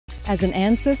As an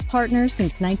Ansys partner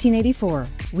since 1984,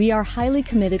 we are highly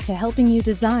committed to helping you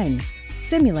design,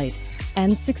 simulate,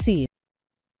 and succeed.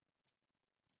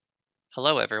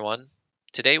 Hello everyone.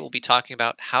 Today we'll be talking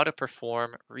about how to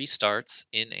perform restarts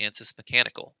in Ansys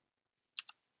Mechanical.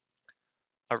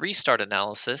 A restart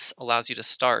analysis allows you to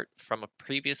start from a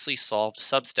previously solved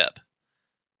substep.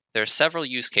 There are several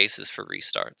use cases for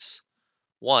restarts.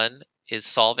 One is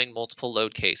solving multiple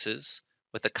load cases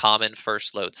with a common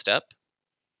first load step.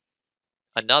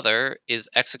 Another is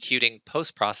executing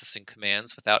post-processing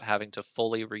commands without having to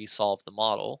fully resolve the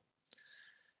model.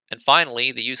 And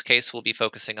finally, the use case we'll be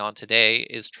focusing on today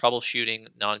is troubleshooting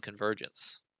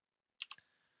non-convergence.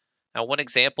 Now, one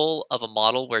example of a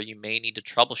model where you may need to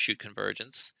troubleshoot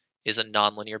convergence is a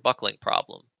nonlinear buckling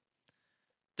problem.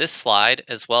 This slide,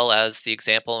 as well as the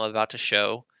example I'm about to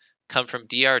show, come from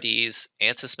DRD's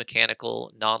Ansys Mechanical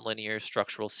Nonlinear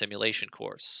Structural Simulation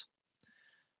course.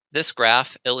 This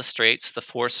graph illustrates the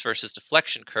force versus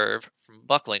deflection curve from a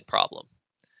buckling problem.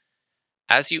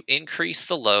 As you increase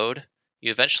the load,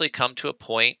 you eventually come to a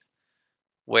point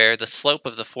where the slope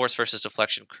of the force versus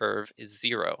deflection curve is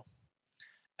 0.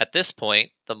 At this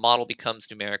point, the model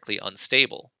becomes numerically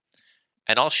unstable,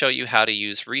 and I'll show you how to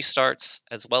use restarts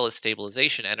as well as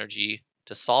stabilization energy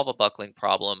to solve a buckling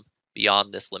problem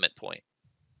beyond this limit point.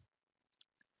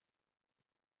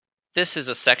 This is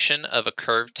a section of a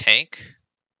curved tank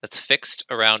that's fixed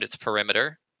around its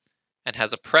perimeter and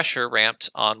has a pressure ramped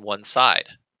on one side.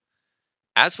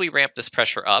 As we ramp this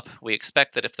pressure up, we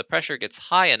expect that if the pressure gets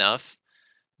high enough,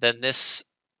 then this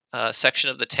section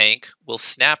of the tank will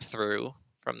snap through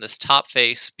from this top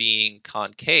face being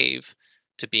concave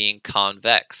to being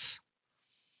convex.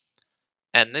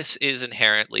 And this is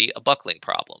inherently a buckling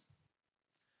problem.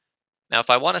 Now, if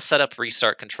I want to set up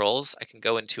restart controls, I can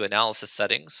go into Analysis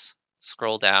Settings,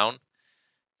 scroll down,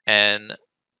 and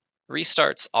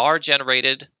restarts are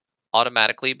generated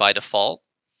automatically by default,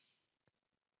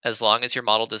 as long as your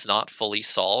model does not fully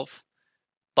solve.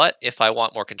 But if I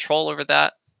want more control over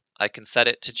that, I can set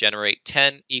it to generate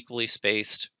 10 equally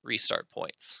spaced restart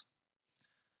points.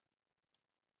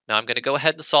 Now I'm going to go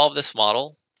ahead and solve this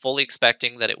model, fully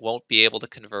expecting that it won't be able to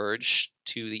converge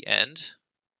to the end.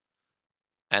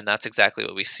 And that's exactly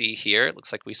what we see here. It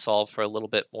looks like we solved for a little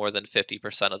bit more than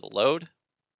 50% of the load.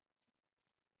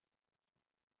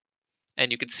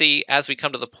 And you can see as we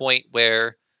come to the point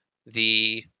where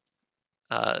the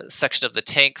section of the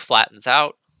tank flattens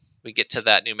out, we get to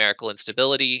that numerical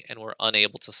instability and we're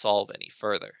unable to solve any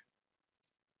further.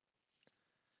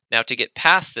 Now to get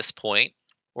past this point,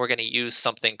 we're going to use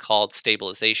something called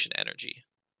stabilization energy.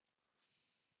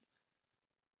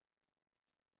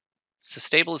 So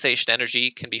stabilization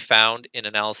energy can be found in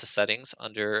analysis settings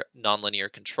under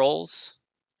nonlinear controls.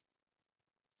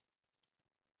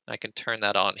 I can turn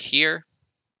that on here.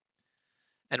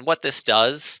 And what this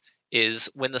does is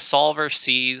when the solver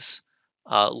sees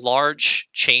large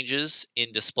changes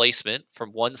in displacement from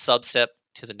one substep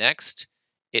to the next,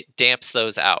 it damps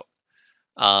those out.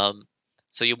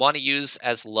 So you want to use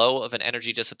as low of an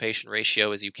energy dissipation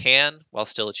ratio as you can while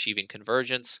still achieving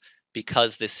convergence,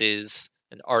 because this is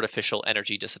an artificial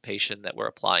energy dissipation that we're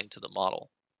applying to the model.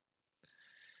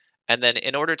 And then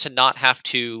in order to not have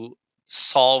to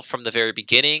solve from the very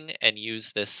beginning and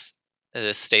use this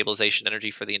stabilization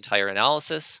energy for the entire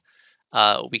analysis,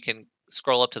 we can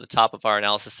scroll up to the top of our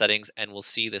analysis settings and we'll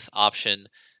see this option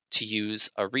to use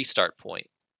a restart point.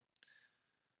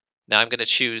 Now I'm going to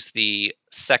choose the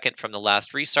second from the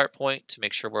last restart point to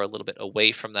make sure we're a little bit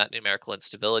away from that numerical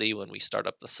instability when we start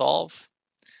up the solve.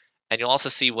 And you'll also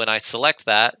see when I select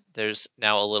that, there's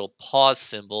now a little pause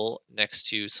symbol next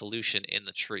to solution in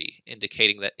the tree,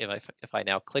 indicating that if I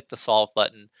now click the solve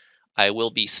button, I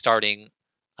will be starting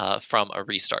from a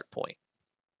restart point.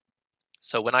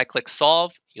 So when I click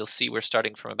solve, you'll see we're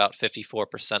starting from about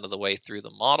 54% of the way through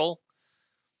the model.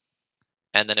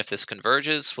 And then if this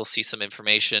converges, we'll see some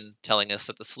information telling us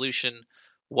that the solution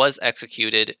was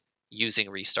executed using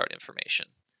restart information.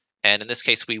 And in this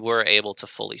case, we were able to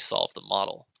fully solve the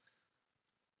model.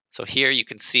 So here you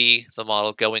can see the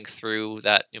model going through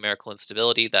that numerical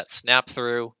instability, that snap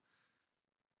through.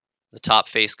 The top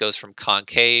face goes from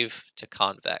concave to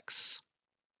convex.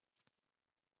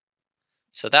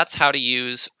 So that's how to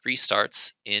use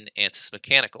restarts in Ansys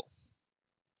Mechanical.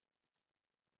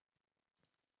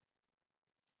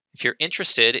 If you're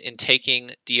interested in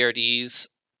taking DRD's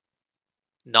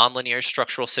Nonlinear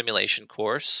Structural Simulation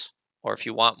course, or if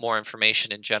you want more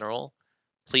information in general,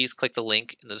 please click the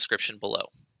link in the description below.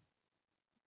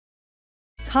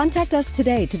 Contact us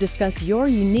today to discuss your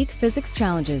unique physics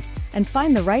challenges and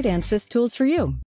find the right Ansys tools for you.